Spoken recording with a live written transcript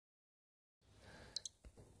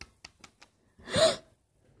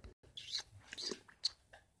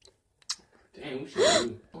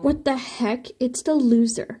What the heck? It's the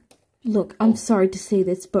loser. Look, I'm sorry to say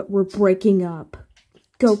this, but we're breaking up.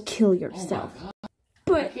 Go kill yourself.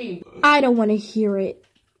 But I don't want to hear it.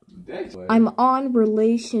 I'm on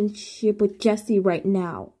relationship with Jesse right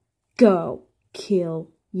now. Go kill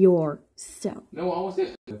yourself. No, I was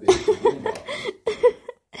it.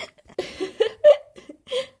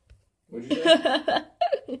 What'd you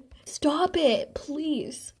say? Stop it,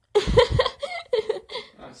 please.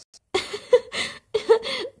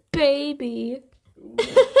 Baby.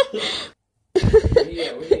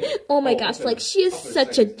 Oh my gosh, like she is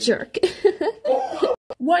such a jerk.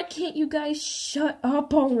 Why can't you guys shut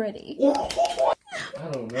up already? I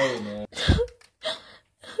don't know, man.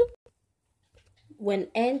 When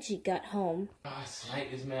Angie got home,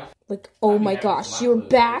 man. like, oh my gosh, you're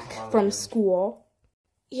back from school.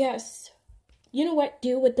 Yes. You know what?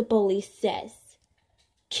 Do what the bully says.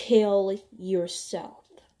 Kill yourself.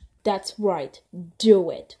 That's right.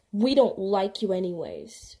 Do it. We don't like you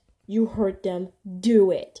anyways. You hurt them.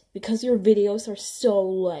 Do it. Because your videos are so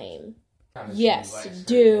lame. Yes,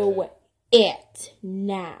 do it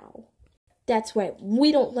now. That's right.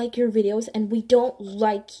 We don't like your videos and we don't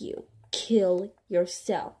like you. Kill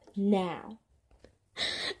yourself now.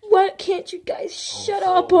 Why can't you guys shut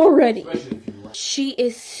up already? She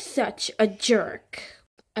is such a jerk.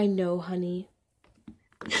 I know, honey.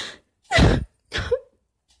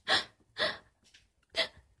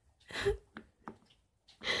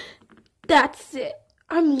 That's it.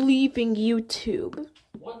 I'm leaving YouTube.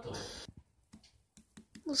 What the?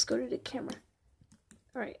 Let's go to the camera.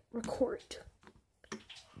 Alright, record.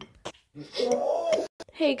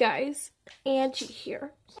 Hey guys, Angie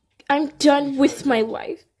here. I'm done with my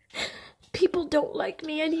life. People don't like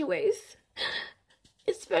me anyways.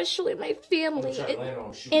 Especially my family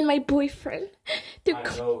and my boyfriend. They're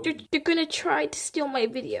gonna try to steal my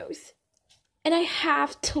videos. And I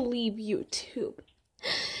have to leave YouTube.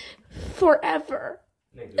 Forever.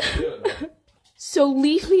 So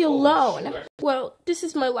leave me alone. Well, this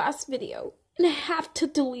is my last video. And I have to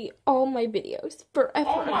delete all my videos forever.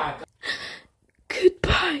 Oh my God.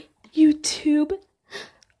 Goodbye, YouTube.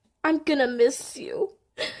 I'm gonna miss you.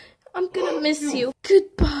 I'm gonna miss you.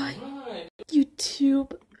 Goodbye,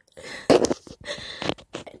 YouTube.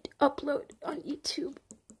 And upload on YouTube.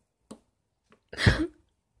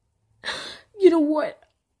 You know what?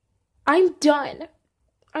 I'm done.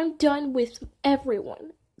 I'm done with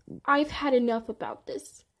everyone. I've had enough about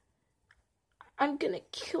this. I'm gonna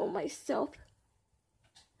kill myself.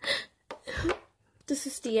 This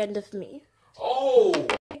is the end of me. Oh!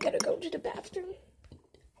 I gotta go to the bathroom.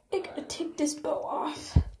 I gotta take this bow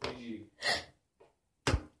off.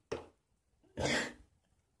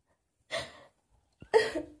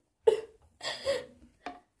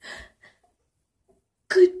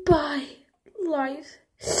 Goodbye, life.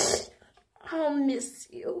 I'll miss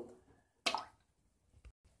you.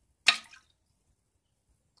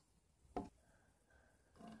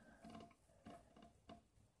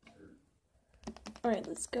 Alright,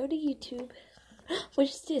 let's go to YouTube. What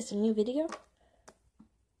is this? A new video?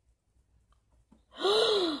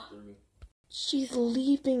 She's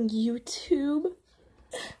leaving YouTube.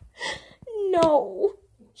 No,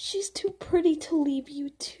 she's too pretty to leave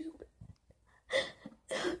YouTube.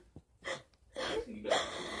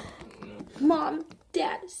 Mom,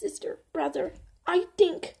 Dad, sister, brother, I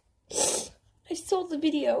think I saw the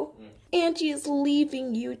video. Angie is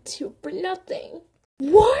leaving YouTube for nothing.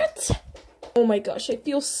 What? Oh my gosh, I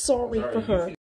feel sorry for her.